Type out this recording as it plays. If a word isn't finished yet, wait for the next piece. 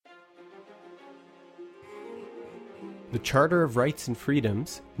the Charter of Rights and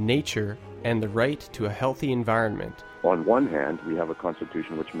Freedoms, nature, and the right to a healthy environment. On one hand, we have a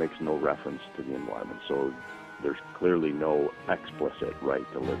constitution which makes no reference to the environment, so there's clearly no explicit right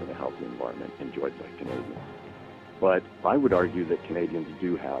to live in a healthy environment enjoyed by Canadians. But I would argue that Canadians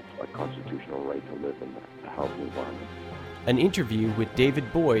do have a constitutional right to live in a healthy environment. An interview with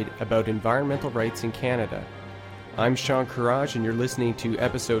David Boyd about environmental rights in Canada. I'm Sean Courage, and you're listening to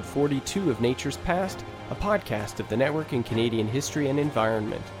episode 42 of Nature's Past, a podcast of the Network in Canadian History and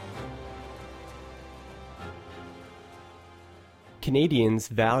Environment. Canadians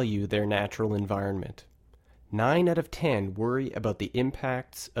value their natural environment. 9 out of 10 worry about the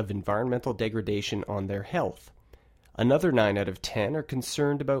impacts of environmental degradation on their health. Another 9 out of 10 are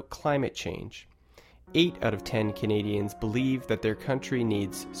concerned about climate change. 8 out of 10 Canadians believe that their country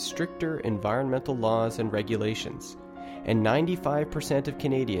needs stricter environmental laws and regulations. And 95% of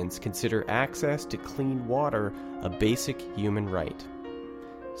Canadians consider access to clean water a basic human right.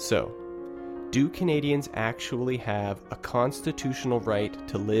 So, do Canadians actually have a constitutional right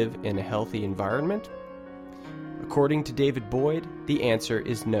to live in a healthy environment? According to David Boyd, the answer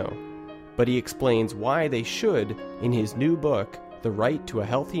is no. But he explains why they should in his new book, The Right to a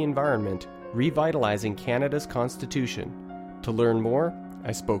Healthy Environment, Revitalizing Canada's Constitution. To learn more,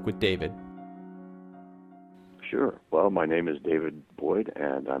 I spoke with David. Sure. Well, my name is David Boyd,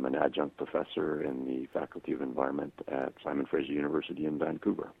 and I'm an adjunct professor in the Faculty of Environment at Simon Fraser University in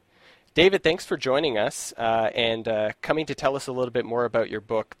Vancouver. David, thanks for joining us and coming to tell us a little bit more about your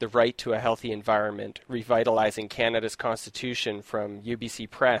book, The Right to a Healthy Environment, Revitalizing Canada's Constitution from UBC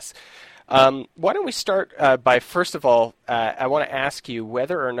Press. Why don't we start by, first of all, I want to ask you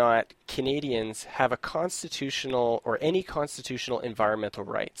whether or not Canadians have a constitutional or any constitutional environmental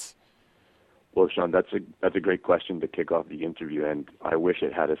rights. Well, Sean, that's a great question to kick off the interview, and I wish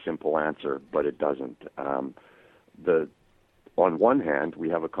it had a simple answer, but it doesn't. On one hand, we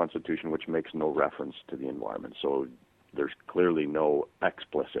have a constitution which makes no reference to the environment, so there's clearly no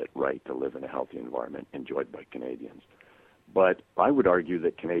explicit right to live in a healthy environment enjoyed by Canadians. But I would argue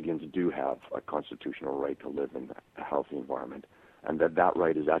that Canadians do have a constitutional right to live in a healthy environment, and that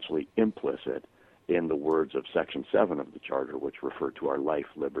right is actually implicit in the words of Section 7 of the Charter, which refer to our life,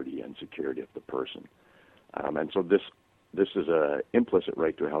 liberty, and security of the person. And so this is an implicit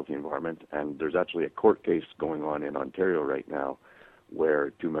right to a healthy environment, and there's actually a court case going on in Ontario right now where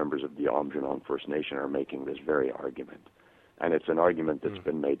 2 members of the Aamjiwnaang First Nation are making this very argument. And it's an argument that's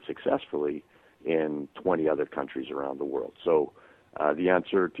been made successfully in 20 other countries around the world. So the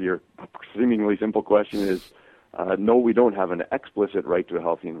answer to your seemingly simple question is no, we don't have an explicit right to a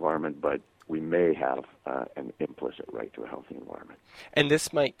healthy environment, but we may have an implicit right to a healthy environment. And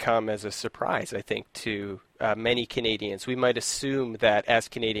this might come as a surprise, I think, to many Canadians. We might assume that as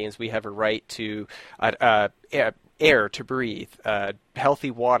Canadians we have a right to air to breathe,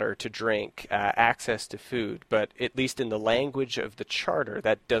 healthy water to drink, access to food, but at least in the language of the Charter,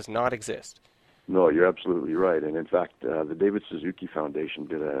 that does not exist. No, you're absolutely right. And in fact, the David Suzuki Foundation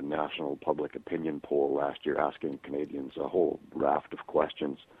did a national public opinion poll last year asking Canadians a whole raft of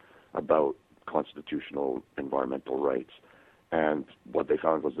questions about constitutional environmental rights. And what they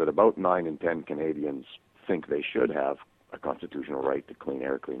found was that about 9 in 10 Canadians think they should have a constitutional right to clean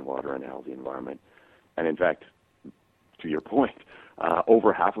air, clean water, and a healthy environment. And in fact, to your point,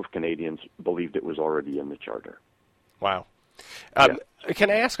 over half of Canadians believed it was already in the Charter. Wow.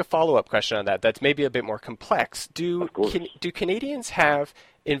 Can I ask a follow-up question on that? That's maybe a bit more complex. Do Canadians have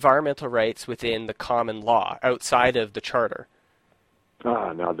environmental rights within the common law outside of the Charter?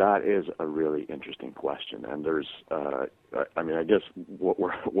 Now that is a really interesting question, and there's, I guess what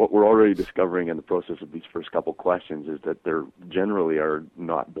we're already discovering in the process of these first couple questions is that there generally are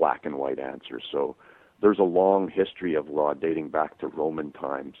not black and white answers. So there's a long history of law dating back to Roman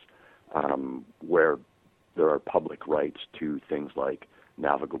times, where there are public rights to things like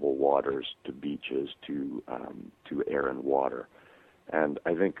navigable waters, to beaches, to air and water, and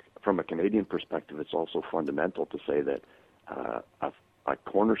I think from a Canadian perspective, it's also fundamental to say that a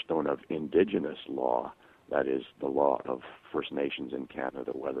cornerstone of Indigenous law, that is the law of First Nations in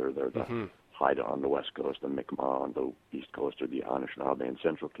Canada, whether they're the Haida on the West Coast, the Mi'kmaq on the East Coast, or the Anishinaabe in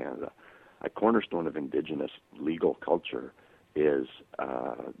Central Canada, a cornerstone of Indigenous legal culture is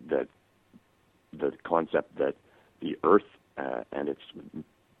that the concept that the earth and its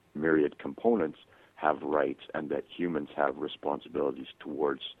myriad components have rights and that humans have responsibilities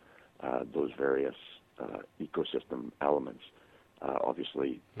towards those various ecosystem elements.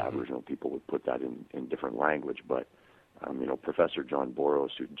 Obviously, Aboriginal people would put that in different language, but Professor John Boros,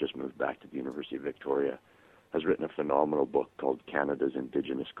 who just moved back to the University of Victoria, has written a phenomenal book called Canada's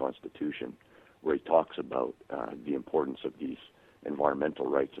Indigenous Constitution, where he talks about the importance of these environmental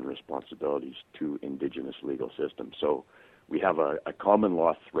rights and responsibilities to indigenous legal systems. So we have a common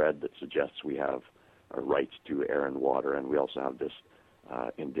law thread that suggests we have rights to air and water, and we also have this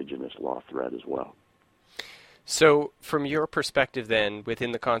indigenous law thread as well. So from your perspective then,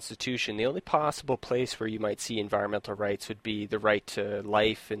 within the Constitution, the only possible place where you might see environmental rights would be the right to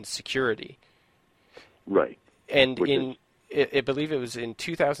life and security. Right. And I believe it was in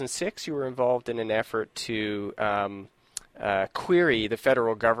 2006 you were involved in an effort to query the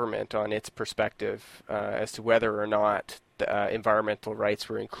federal government on its perspective as to whether or not the, environmental rights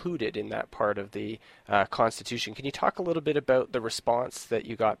were included in that part of the Constitution. Can you talk a little bit about the response that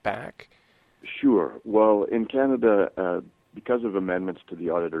you got back? Sure. Well, in Canada, because of amendments to the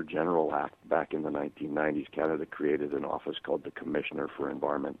Auditor General Act back in the 1990s, Canada created an office called the Commissioner for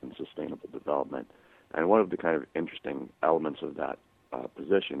Environment and Sustainable Development. And one of the kind of interesting elements of that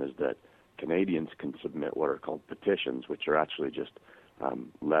position is that Canadians can submit what are called petitions, which are actually just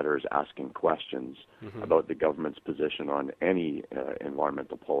letters asking questions about the government's position on any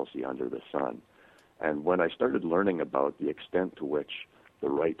environmental policy under the sun. And when I started learning about the extent to which the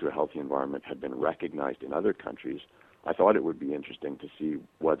right to a healthy environment had been recognized in other countries, I thought it would be interesting to see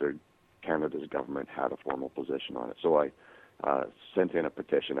whether Canada's government had a formal position on it. So I sent in a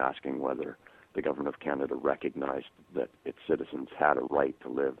petition asking whether the government of Canada recognized that its citizens had a right to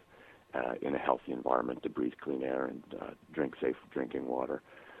live in a healthy environment, to breathe clean air and drink safe drinking water.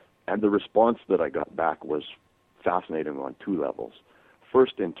 And the response that I got back was fascinating on two levels.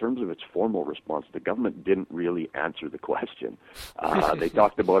 First, in terms of its formal response, the government didn't really answer the question. They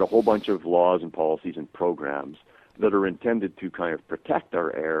talked about a whole bunch of laws and policies and programs that are intended to kind of protect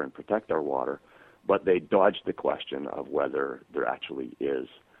our air and protect our water, but they dodged the question of whether there actually is,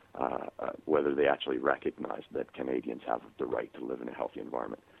 whether they actually recognize that Canadians have the right to live in a healthy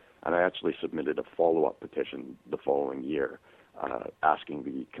environment. And I actually submitted a follow-up petition the following year asking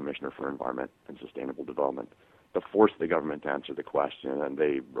the Commissioner for Environment and Sustainable Development to force the government to answer the question, and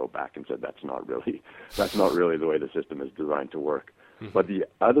they wrote back and said that's not really the way the system is designed to work. But the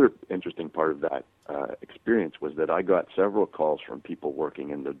other interesting part of that experience was that I got several calls from people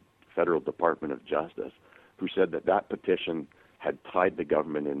working in the Federal Department of Justice who said that petition had tied the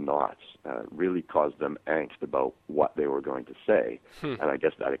government in knots, really caused them angst about what they were going to say, and I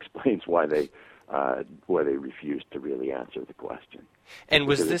guess that explains why they refused to really answer the question. And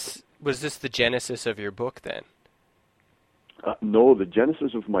was this the genesis of your book then? No, the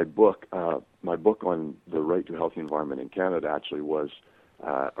genesis of my book on the right to a healthy environment in Canada actually was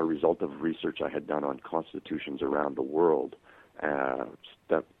a result of research I had done on constitutions around the world,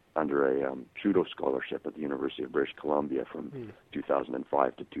 under a Trudeau scholarship at the University of British Columbia from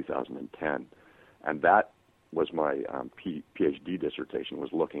 2005 to 2010. And that was my PhD dissertation,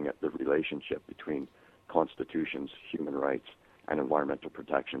 was looking at the relationship between constitutions, human rights, and environmental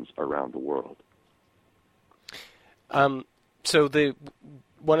protections around the world. So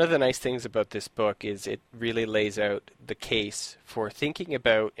one of the nice things about this book is it really lays out the case for thinking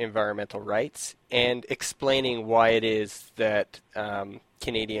about environmental rights and explaining why it is that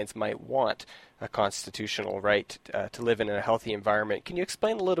Canadians might want a constitutional right to live in a healthy environment. Can you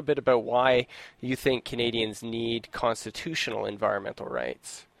explain a little bit about why you think Canadians need constitutional environmental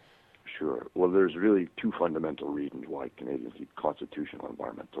rights? Sure. Well, there's really two fundamental reasons why Canadians need constitutional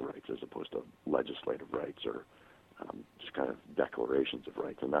environmental rights as opposed to legislative rights or just kind of declarations of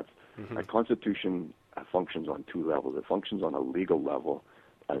rights. And that's a constitution functions on two levels. It functions on a legal level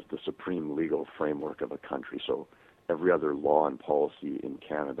as the supreme legal framework of a country. So every other law and policy in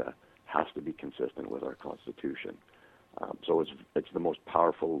Canada has to be consistent with our Constitution. So it's the most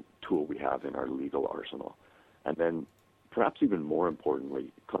powerful tool we have in our legal arsenal. And then, perhaps even more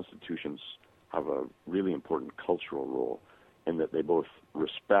importantly, constitutions have a really important cultural role in that they both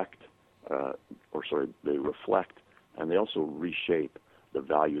they reflect and they also reshape the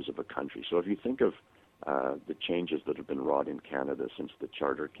values of a country. So if you think of the changes that have been wrought in Canada since the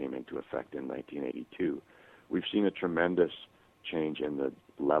Charter came into effect in 1982, we've seen a tremendous change in the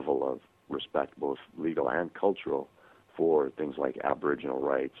level of respect, both legal and cultural, for things like Aboriginal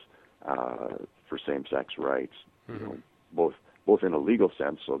rights, for same-sex rights, both in a legal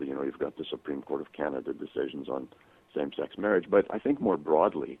sense, so that you've got the Supreme Court of Canada decisions on same-sex marriage, but I think more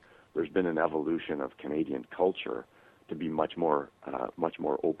broadly, there's been an evolution of Canadian culture to be much more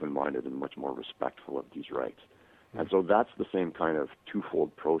open-minded and much more respectful of these rights. And so that's the same kind of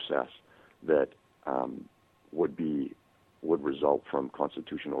twofold process that would result from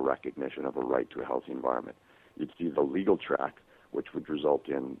constitutional recognition of a right to a healthy environment. You'd see the legal track, which would result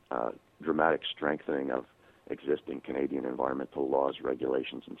in dramatic strengthening of existing Canadian environmental laws,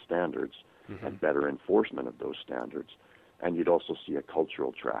 regulations, and standards, and better enforcement of those standards. And you'd also see a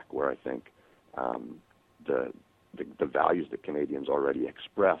cultural track where I think the values that Canadians already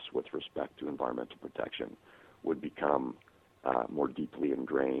express with respect to environmental protection would become more deeply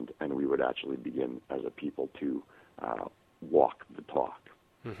ingrained, and we would actually begin as a people to walk the talk.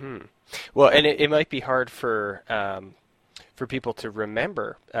 Mm-hmm. Well, and it might be hard for people to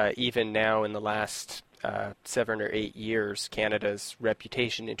remember, even now in the last 7 or 8 years, Canada's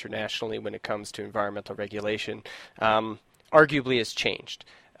reputation internationally when it comes to environmental regulation arguably has changed.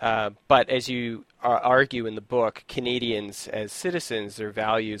 But as you argue in the book, Canadians as citizens, their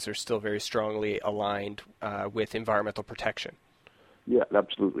values are still very strongly aligned with environmental protection. Yeah,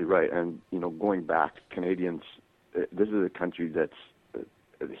 absolutely right. And, going back, Canadians, this is a country that's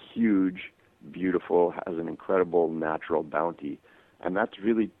huge, beautiful, has an incredible natural bounty. And that's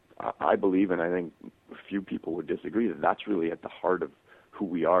really, I believe, and I think few people would disagree, that that's really at the heart of who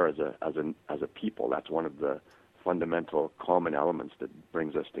we are as a people. That's one of the fundamental common elements that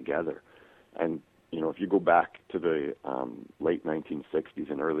brings us together. And, if you go back to the late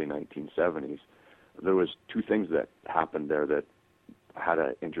 1960s and early 1970s, there was two things that happened there that had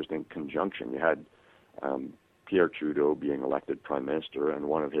an interesting conjunction. You had Pierre Trudeau being elected Prime Minister, and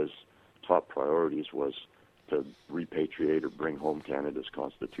one of his top priorities was to repatriate or bring home Canada's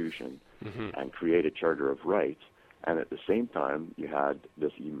Constitution and create a Charter of Rights. And at the same time, you had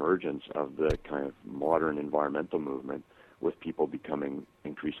this emergence of the kind of modern environmental movement, with people becoming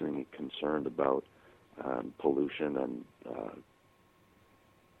increasingly concerned about pollution and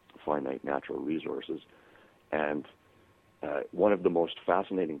finite natural resources. And one of the most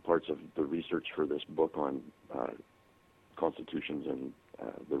fascinating parts of the research for this book on constitutions and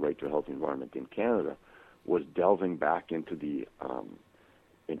the right to a healthy environment in Canada was delving back into the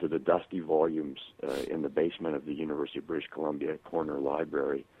dusty volumes in the basement of the University of British Columbia Corner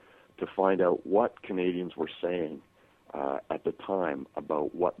Library to find out what Canadians were saying at the time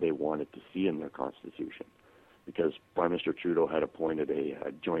about what they wanted to see in their constitution. Because Prime Minister Trudeau had appointed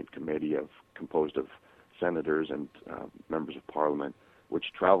a joint committee composed of senators and members of Parliament,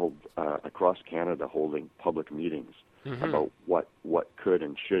 which traveled across Canada holding public meetings about what could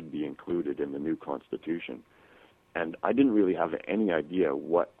and should be included in the new Constitution. And I didn't really have any idea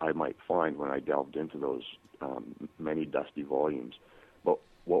what I might find when I delved into those many dusty volumes. But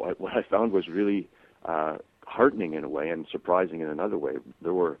what I found was really heartening in a way and surprising in another way.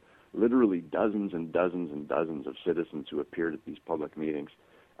 There were literally dozens and dozens and dozens of citizens who appeared at these public meetings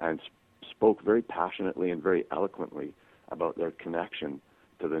and spoke very passionately and very eloquently about their connection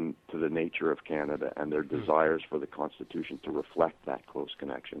to the nature of Canada and their desires for the Constitution to reflect that close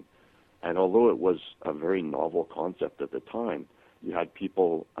connection. And although it was a very novel concept at the time, you had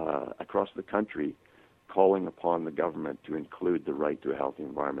people across the country calling upon the government to include the right to a healthy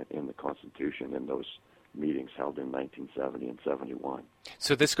environment in the Constitution in those meetings held in 1970 and 71.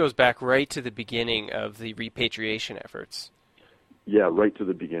 So this goes back right to the beginning of the repatriation efforts. Yeah, right to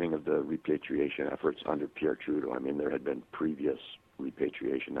the beginning of the repatriation efforts under Pierre Trudeau. I mean, there had been previous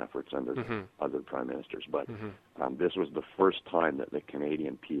repatriation efforts under other prime ministers, but this was the first time that the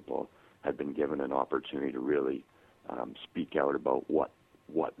Canadian people had been given an opportunity to really speak out about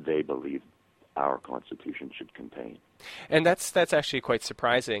what they believed our Constitution should contain. And that's actually quite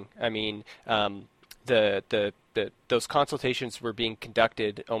surprising. I mean, those consultations were being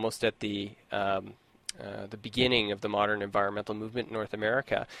conducted almost at the beginning of the modern environmental movement in North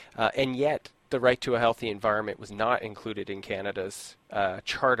America, and yet the right to a healthy environment was not included in Canada's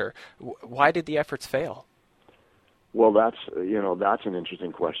charter. Why did the efforts fail? Well, that's an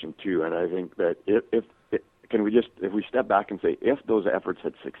interesting question too, and I think that if we step back and say if those efforts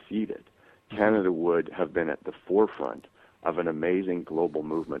had succeeded, Canada would have been at the forefront of an amazing global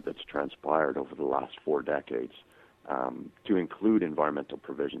movement that's transpired over the last 4 decades to include environmental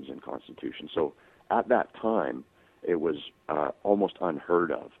provisions in Constitution. So at that time, it was almost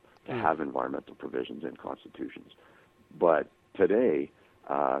unheard of to have environmental provisions in constitutions. But today,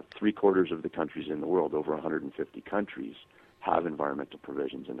 3/4 of the countries in the world, over 150 countries, have environmental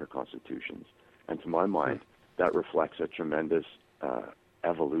provisions in their constitutions. And to my mind, that reflects a tremendous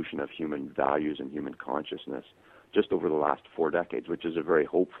evolution of human values and human consciousness just over the last 4 decades, which is a very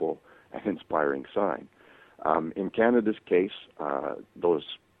hopeful and inspiring sign. In Canada's case, those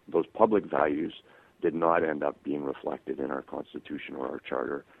public values did not end up being reflected in our Constitution or our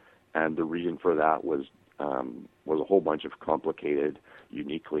Charter, and the reason for that was a whole bunch of complicated,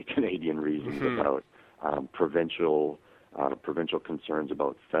 uniquely Canadian reasons about provincial concerns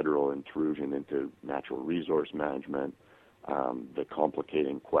about federal intrusion into natural resource management, the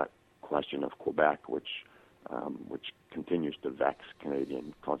complicating question of Quebec, which which continues to vex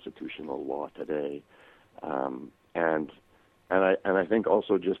Canadian constitutional law today. And I think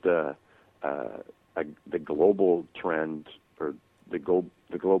also just the global trend, or the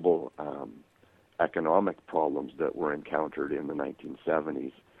global economic problems that were encountered in the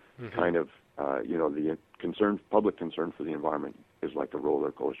 1970s, kind of the public concern for the environment is like a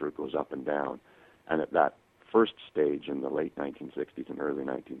roller coaster. It goes up and down. And at that first stage in the late 1960s and early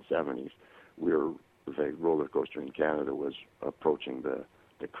 1970s, the roller coaster in Canada was approaching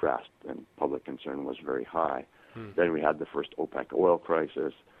the crest, and public concern was very high. Then we had the first OPEC oil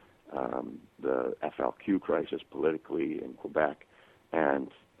crisis, the FLQ crisis politically in Quebec, and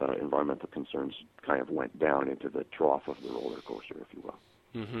environmental concerns kind of went down into the trough of the roller coaster, if you will.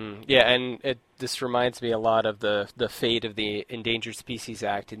 Yeah, and this reminds me a lot of the fate of the Endangered Species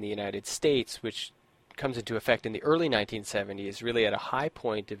Act in the United States, which comes into effect in the early 1970s, really at a high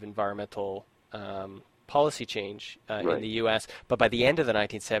point of environmental policy change in the U.S., but by the end of the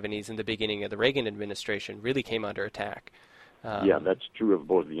 1970s and the beginning of the Reagan administration, really came under attack. Yeah, that's true of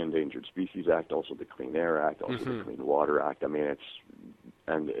both the Endangered Species Act, also the Clean Air Act, also the Clean Water Act. I mean,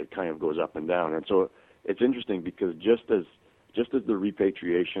 it kind of goes up and down. And so it's interesting because just as the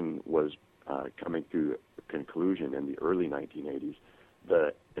repatriation was coming to a conclusion in the early 1980s,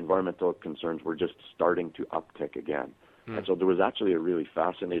 the environmental concerns were just starting to uptick again. And so there was actually a really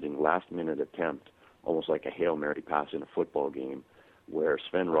fascinating last-minute attempt, almost like a Hail Mary pass in a football game, where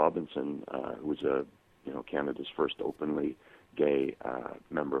Sven Robinson, who was Canada's first openly gay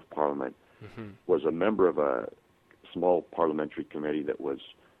member of Parliament, was a member of a small parliamentary committee that was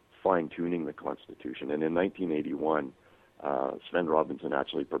fine-tuning the Constitution. And in 1981, Sven Robinson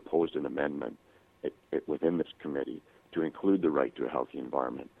actually proposed an amendment within this committee to include the right to a healthy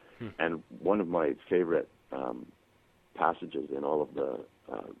environment. And one of my favorite passages in all of the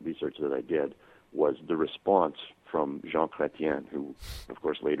research that I did was the response from Jean Chrétien, who, of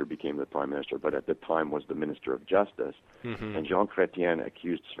course, later became the Prime Minister, but at the time was the Minister of Justice. And Jean Chrétien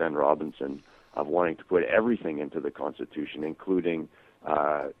accused Sven Robinson of wanting to put everything into the Constitution, including,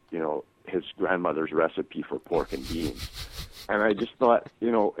 his grandmother's recipe for pork and beans. And I just thought,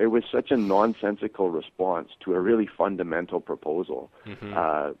 it was such a nonsensical response to a really fundamental proposal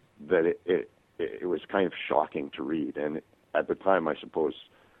that it was kind of shocking to read. And at the time, I suppose,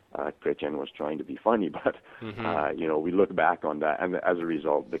 Chrétien was trying to be funny, but, we look back on that, and as a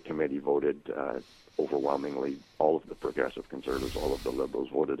result, the committee voted overwhelmingly. All of the progressive conservatives, all of the liberals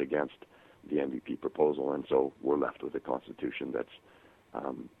voted against the NDP proposal, and so we're left with a constitution that's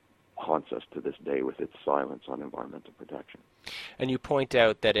haunts us to this day with its silence on environmental protection. And you point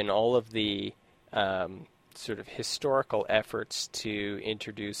out that in all of the sort of historical efforts to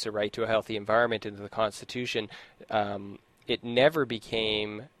introduce a right to a healthy environment into the Constitution, it never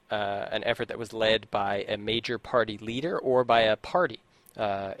became an effort that was led by a major party leader or by a party,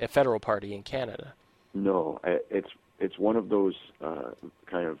 a federal party in Canada. No, it's one of those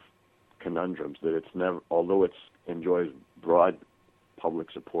kind of conundrums that it's never, although it enjoys broad public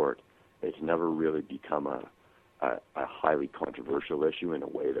support, it's never really become a highly controversial issue in a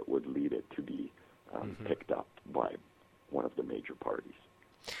way that would lead it to be picked up by one of the major parties.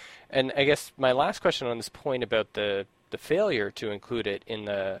 And I guess my last question on this point about the failure to include it in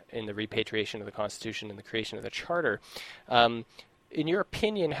the repatriation of the Constitution and the creation of the Charter, in your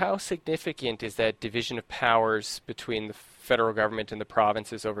opinion, how significant is that division of powers between the federal government and the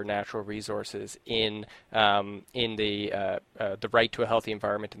provinces over natural resources in the right to a healthy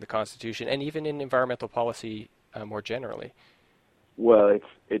environment in the Constitution, and even in environmental policy more generally? Well,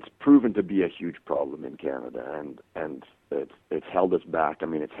 it's proven to be a huge problem in Canada, and it's held us back. I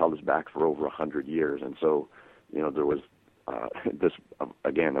mean, it's held us back for over 100 years, and so there was this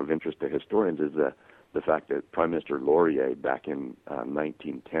again of interest to historians is the fact that Prime Minister Laurier back in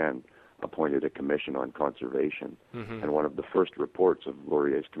 1910 appointed a commission on conservation, and one of the first reports of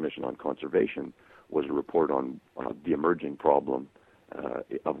Laurier's commission on conservation was a report on the emerging problem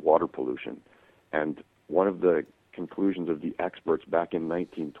of water pollution. And one of the conclusions of the experts back in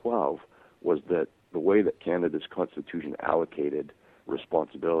 1912 was that the way that Canada's constitution allocated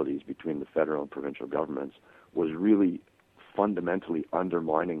responsibilities between the federal and provincial governments was really fundamentally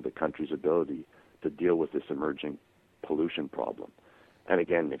undermining the country's ability to deal with this emerging pollution problem. And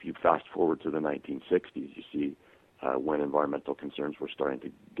again, if you fast forward to the 1960s, you see when environmental concerns were starting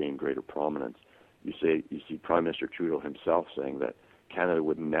to gain greater prominence, you see Prime Minister Trudeau himself saying that Canada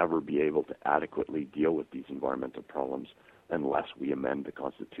would never be able to adequately deal with these environmental problems unless we amend the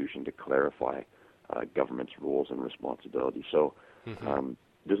Constitution to clarify government's roles and responsibilities. So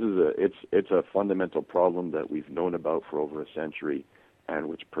this is it's a fundamental problem that we've known about for over a century and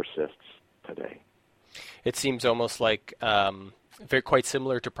which persists today. It seems almost like very quite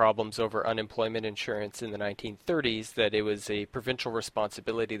similar to problems over unemployment insurance in the 1930s, that it was a provincial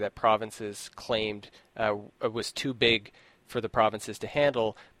responsibility that provinces claimed was too big for the provinces to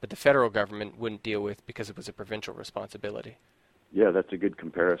handle, but the federal government wouldn't deal with because it was a provincial responsibility. Yeah, that's a good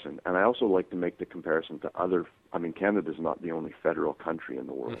comparison. And I also like to make the comparison to Canada's not the only federal country in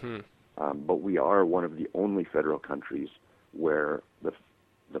the world, but we are one of the only federal countries where the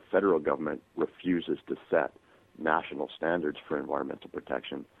federal government refuses to set national standards for environmental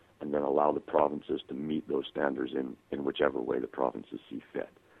protection and then allow the provinces to meet those standards in whichever way the provinces see fit.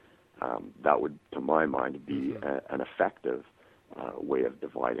 That would, to my mind, be an effective way of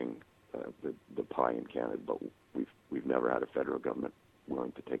dividing the pie in Canada, but we've never had a federal government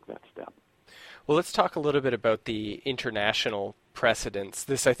willing to take that step. Well, let's talk a little bit about the international precedents.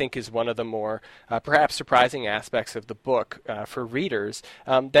 This, I think, is one of the more perhaps surprising aspects of the book for readers,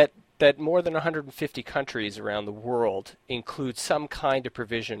 that more than 150 countries around the world include some kind of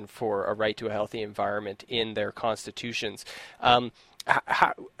provision for a right to a healthy environment in their constitutions.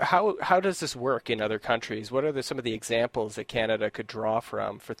 How does this work in other countries? What are some of the examples that Canada could draw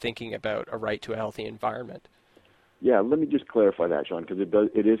from for thinking about a right to a healthy environment? Yeah, let me just clarify that, Sean, because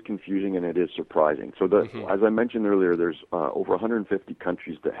it is confusing and it is surprising. So, as I mentioned earlier, there's over 150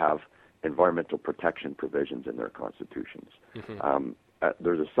 countries that have environmental protection provisions in their constitutions.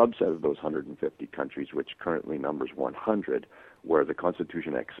 There's a subset of those 150 countries, which currently numbers 100, where the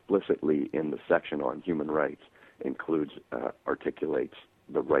Constitution explicitly, in the section on human rights, articulates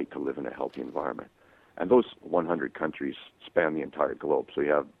the right to live in a healthy environment. And those 100 countries span the entire globe. So you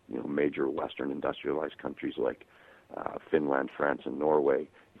have major Western industrialized countries like Finland, France, and Norway.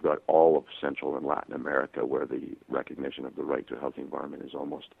 You've got all of Central and Latin America, where the recognition of the right to a healthy environment is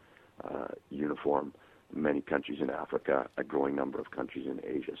almost uniform. Many countries in Africa, a growing number of countries in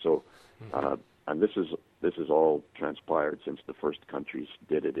Asia. So, and this is all transpired since the first countries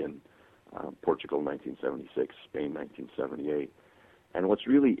did it in Portugal, 1976, Spain, 1978. And what's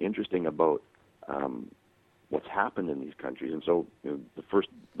really interesting about what's happened in these countries, and so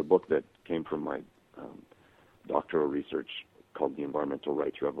the book that came from my doctoral research, called The Environmental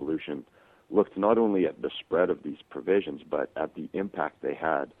Rights Revolution, looked not only at the spread of these provisions, but at the impact they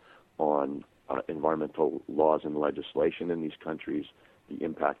had on environmental laws and legislation in these countries, the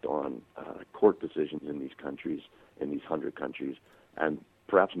impact on court decisions in these countries, in these 100 countries, and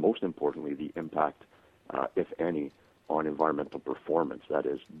perhaps most importantly, the impact, if any, on environmental performance, that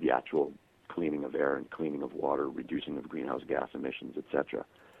is, the actual cleaning of air and cleaning of water, reducing of greenhouse gas emissions, etc.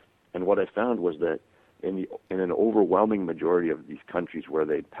 And what I found was that in an overwhelming majority of these countries where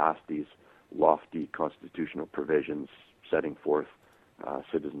they'd passed these lofty constitutional provisions setting forth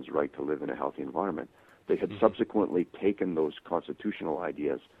citizens' right to live in a healthy environment, they had subsequently taken those constitutional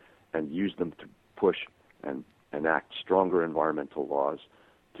ideas and used them to push and enact stronger environmental laws,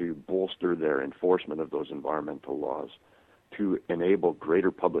 to bolster their enforcement of those environmental laws, to enable greater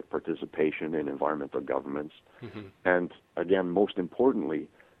public participation in environmental governments, and again, most importantly,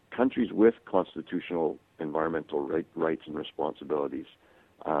 countries with constitutional environmental rights and responsibilities,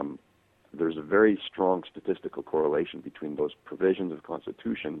 there's a very strong statistical correlation between those provisions of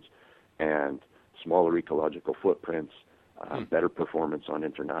constitutions and smaller ecological footprints, better performance on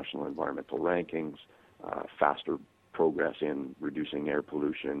international environmental rankings, faster progress in reducing air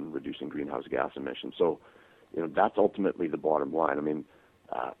pollution, reducing greenhouse gas emissions. So, that's ultimately the bottom line. I mean,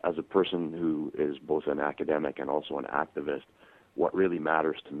 as a person who is both an academic and also an activist, what really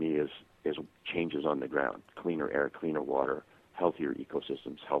matters to me is changes on the ground: cleaner air, cleaner water, healthier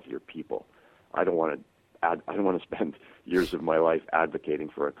ecosystems, healthier people. I don't want to spend years of my life advocating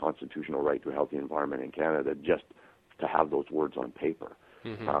for a constitutional right to a healthy environment in Canada just to have those words on paper.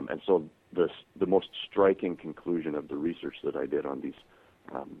 And so the most striking conclusion of the research that I did on these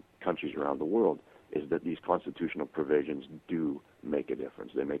countries around the world is that these constitutional provisions do make a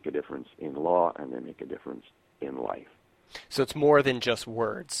difference. They make a difference in law, and they make a difference in life. So it's more than just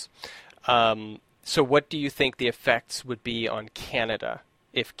words. So what do you think the effects would be on Canada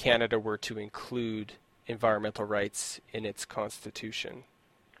if Canada were to include environmental rights in its constitution?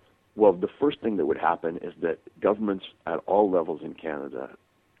 Well, the first thing that would happen is that governments at all levels in Canada,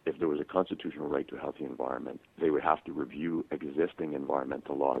 if there was a constitutional right to a healthy environment, they would have to review existing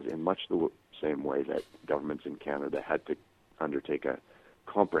environmental laws in much the same way that governments in Canada had to undertake a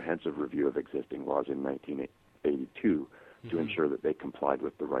comprehensive review of existing laws in 1982 to ensure that they complied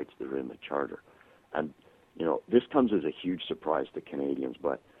with the rights that are in the Charter. And, this comes as a huge surprise to Canadians,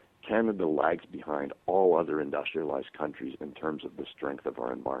 but Canada lags behind all other industrialized countries in terms of the strength of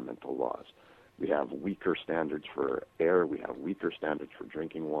our environmental laws. We have weaker standards for air, we have weaker standards for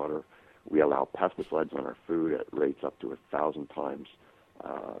drinking water, We allow pesticides on our food at rates up to 1,000 times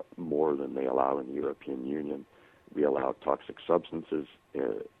more than they allow in the European Union. We allow toxic substances,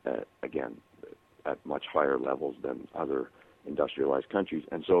 again, at much higher levels than other industrialized countries.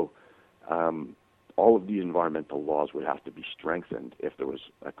 And so all of these environmental laws would have to be strengthened if there was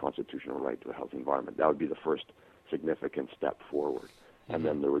a constitutional right to a healthy environment. That would be the first significant step forward. Mm-hmm. And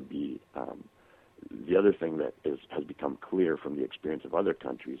then there would be the other thing that has become clear from the experience of other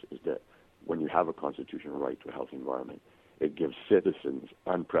countries is that when you have a constitutional right to a healthy environment, it gives citizens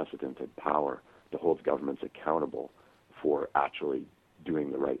unprecedented power to hold governments accountable for actually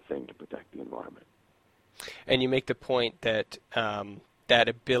doing the right thing to protect the environment. And you make the point that that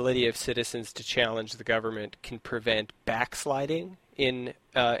ability of citizens to challenge the government can prevent backsliding in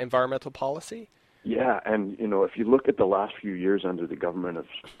environmental policy? Yeah, and if you look at the last few years under the government of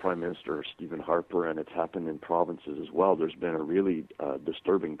Prime Minister Stephen Harper, and it's happened in provinces as well, there's been a really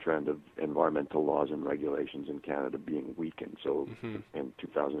disturbing trend of environmental laws and regulations in Canada being weakened. So in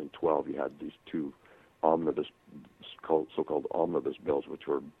 2012, you had these two so-called omnibus bills, which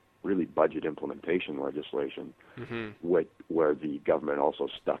were really budget implementation legislation, where the government also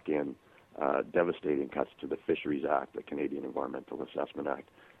stuck in devastating cuts to the Fisheries Act, the Canadian Environmental Assessment Act,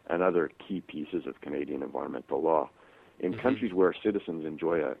 and other key pieces of Canadian environmental law. In countries where citizens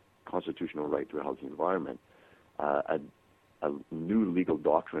enjoy a constitutional right to a healthy environment, a new legal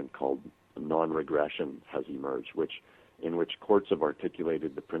doctrine called non-regression has emerged, in which courts have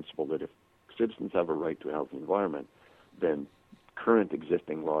articulated the principle that if citizens have a right to a healthy environment, then current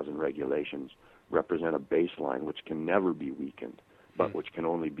existing laws and regulations represent a baseline which can never be weakened, but which can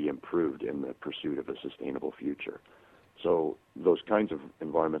only be improved in the pursuit of a sustainable future. So those kinds of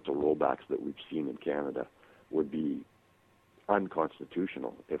environmental rollbacks that we've seen in Canada would be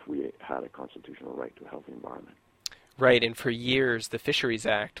unconstitutional if we had a constitutional right to a healthy environment. Right, and for years the Fisheries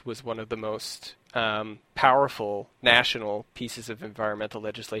Act was one of the most powerful national pieces of environmental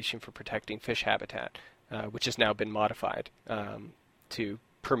legislation for protecting fish habitat, which has now been modified to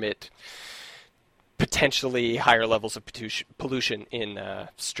permit potentially higher levels of pollution in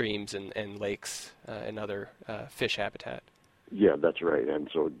streams and lakes and other fish habitat. Yeah, that's right. And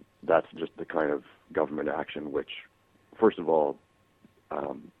so that's just the kind of government action which, first of all,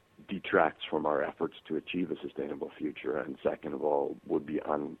 detracts from our efforts to achieve a sustainable future, and second of all, would be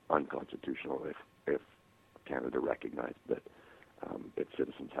unconstitutional if Canada recognized that its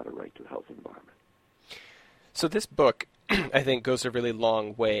citizens had a right to a healthy environment. So this book, I think, goes a really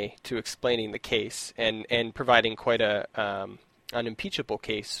long way to explaining the case and providing quite an unimpeachable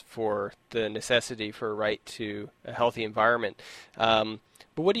case for the necessity for a right to a healthy environment. But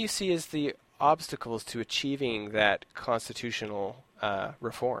what do you see as the obstacles to achieving that constitutional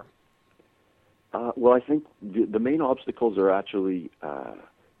reform? Well, I think the main obstacles are actually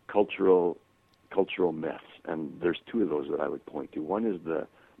cultural myths, and there's two of those that I would point to. One is the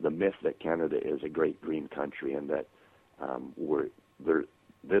myth that Canada is a great green country, and that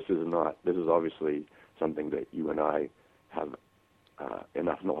this is obviously something that you and I have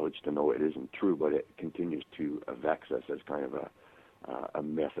enough knowledge to know it isn't true, but it continues to vex us as kind of a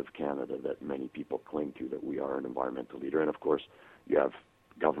myth of Canada that many people cling to, that we are an environmental leader. And of course, you have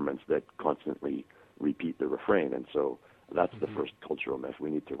governments that constantly repeat the refrain, and so that's the first cultural myth. We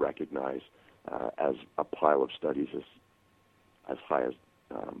need to recognize, as a pile of studies as high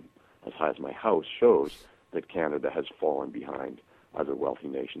as my house shows, that Canada has fallen behind other wealthy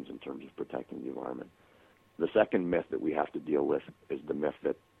nations in terms of protecting the environment. The second myth that we have to deal with is the myth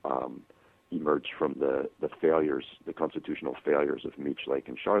that emerged from the failures, the constitutional failures of Meech Lake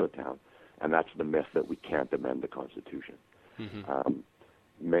and Charlottetown, and that's the myth that we can't amend the Constitution.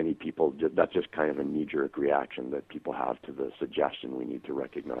 Many people, that's just kind of a knee-jerk reaction that people have to the suggestion we need to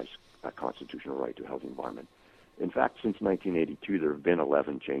recognize a constitutional right to a healthy environment. In fact, since 1982, there have been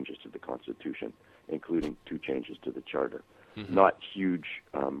 11 changes to the Constitution, including 2 changes to the Charter. Not huge,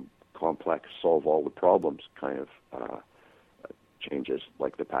 complex, solve all the problems kind of changes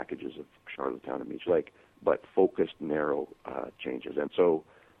like the packages of Charlottetown and Meech Lake, but focused, narrow changes. And so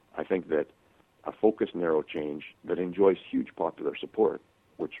I think that a focused, narrow change that enjoys huge popular support,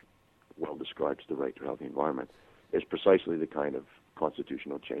 which well describes the right to a healthy environment, is precisely the kind of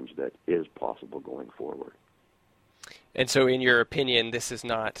constitutional change that is possible going forward. And so in your opinion, this is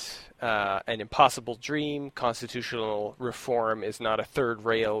not an impossible dream. Constitutional reform is not a third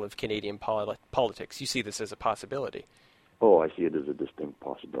rail of Canadian politics. You see this as a possibility. Oh, I see it as a distinct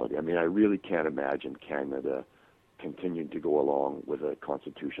possibility. I mean, I really can't imagine Canada continuing to go along with a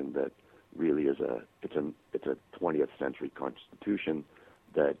constitution that really is it's a 20th century constitution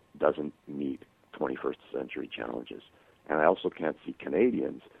that doesn't meet 21st century challenges. And I also can't see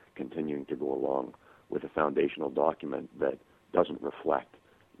Canadians continuing to go along with a foundational document that doesn't reflect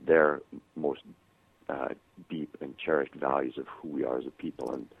their most deep and cherished values of who we are as a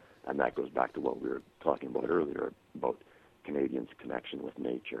people, and that goes back to what we were talking about earlier about Canadians' connection with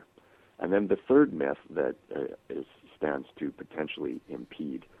nature. And then the third myth that stands to potentially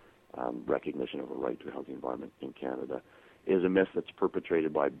impede recognition of a right to a healthy environment in Canada is a myth that's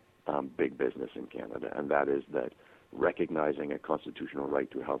perpetrated by big business in Canada, and that is that recognizing a constitutional right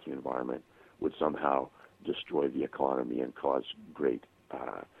to a healthy environment would somehow destroy the economy and cause great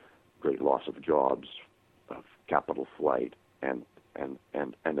loss of jobs, of capital flight, and an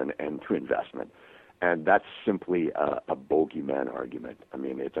end to investment. And that's simply a bogeyman argument. I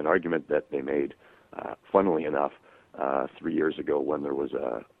mean, it's an argument that they made, funnily enough, 3 years ago when there was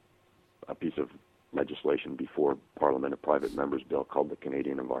a piece of legislation before Parliament, a private member's bill called the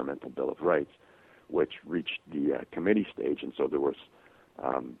Canadian Environmental Bill of Rights, which reached the committee stage. And so there was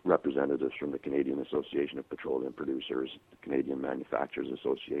representatives from the Canadian Association of Petroleum Producers, the Canadian Manufacturers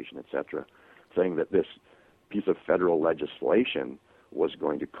Association, etc., saying that this piece of federal legislation was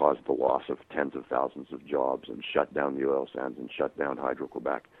going to cause the loss of tens of thousands of jobs and shut down the oil sands and shut down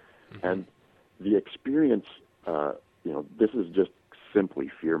Hydro-Quebec. Mm-hmm. And the experience, this is just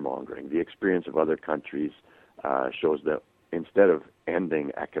simply fear-mongering. The experience of other countries shows that instead of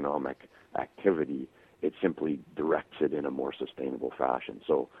ending economic activity, it simply directs it in a more sustainable fashion.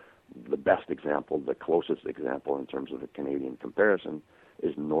 So the best example, the closest example in terms of a Canadian comparison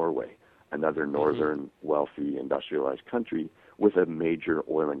is Norway, another northern, wealthy, industrialized country with a major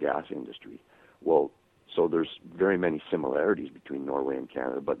oil and gas industry. Well, so there's very many similarities between Norway and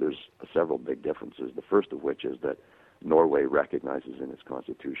Canada, but there's several big differences. The first of which is that Norway recognizes in its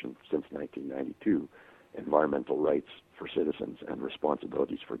constitution since 1992 environmental rights for citizens and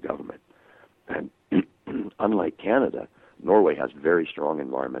responsibilities for government. And unlike Canada, Norway has very strong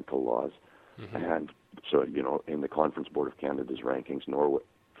environmental laws. Mm-hmm. And so, in the Conference Board of Canada's rankings, Norway,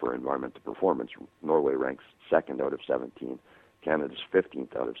 for environmental performance, Norway ranks second out of 17. Canada's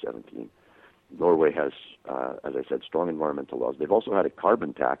 15th out of 17. Norway has, as I said, strong environmental laws. They've also had a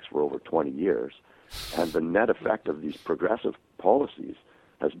carbon tax for over 20 years. And the net effect of these progressive policies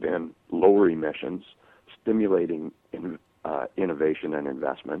has been lower emissions, stimulating innovation and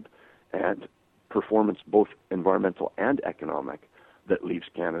investment, and performance, both environmental and economic, that leaves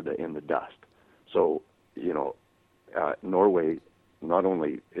Canada in the dust. So, Norway, not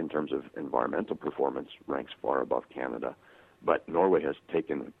only in terms of environmental performance, ranks far above Canada, but Norway has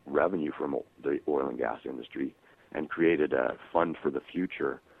taken revenue from the oil and gas industry and created a fund for the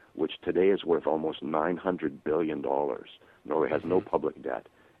future, which today is worth almost $900 billion. Norway has no public debt,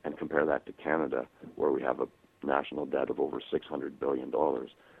 and compare that to Canada, where we have a national debt of over $600 billion.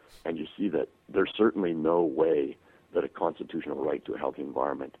 And you see that there's certainly no way that a constitutional right to a healthy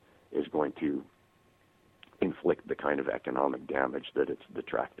environment is going to inflict the kind of economic damage that its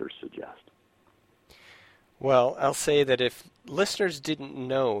detractors suggest. Well, I'll say that if listeners didn't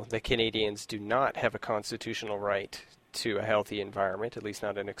know that Canadians do not have a constitutional right to a healthy environment, at least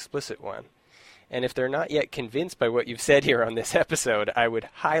not an explicit one, and if they're not yet convinced by what you've said here on this episode, I would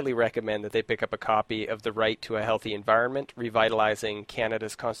highly recommend that they pick up a copy of The Right to a Healthy Environment, Revitalizing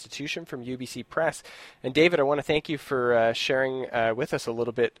Canada's Constitution from UBC Press. And David, I want to thank you for sharing with us a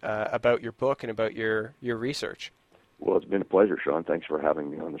little bit about your book and about your research. Well, it's been a pleasure, Sean. Thanks for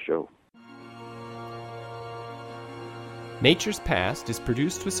having me on the show. Nature's Past is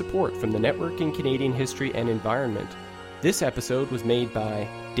produced with support from the Network in Canadian History and Environment. This episode was made by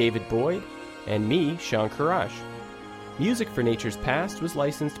David Boyd and me, Sean Karash. Music for Nature's Past was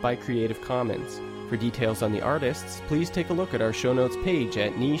licensed by Creative Commons. For details on the artists, please take a look at our show notes page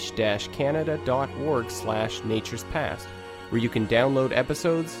at niche-canada.org/naturespast, where you can download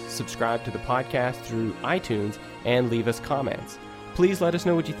episodes, subscribe to the podcast through iTunes, and leave us comments. Please let us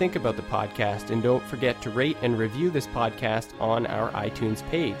know what you think about the podcast, and don't forget to rate and review this podcast on our iTunes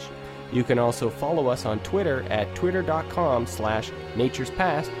page. You can also follow us on Twitter at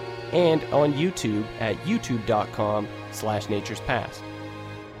twitter.com/naturespast and on YouTube at youtube.com/naturespast.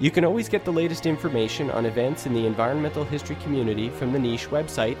 You can always get the latest information on events in the environmental history community from the Niche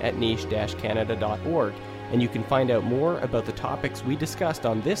website at niche-canada.org, and you can find out more about the topics we discussed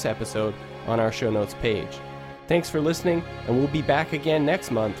on this episode on our show notes page. Thanks for listening, and we'll be back again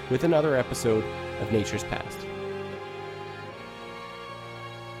next month with another episode of Nature's Past.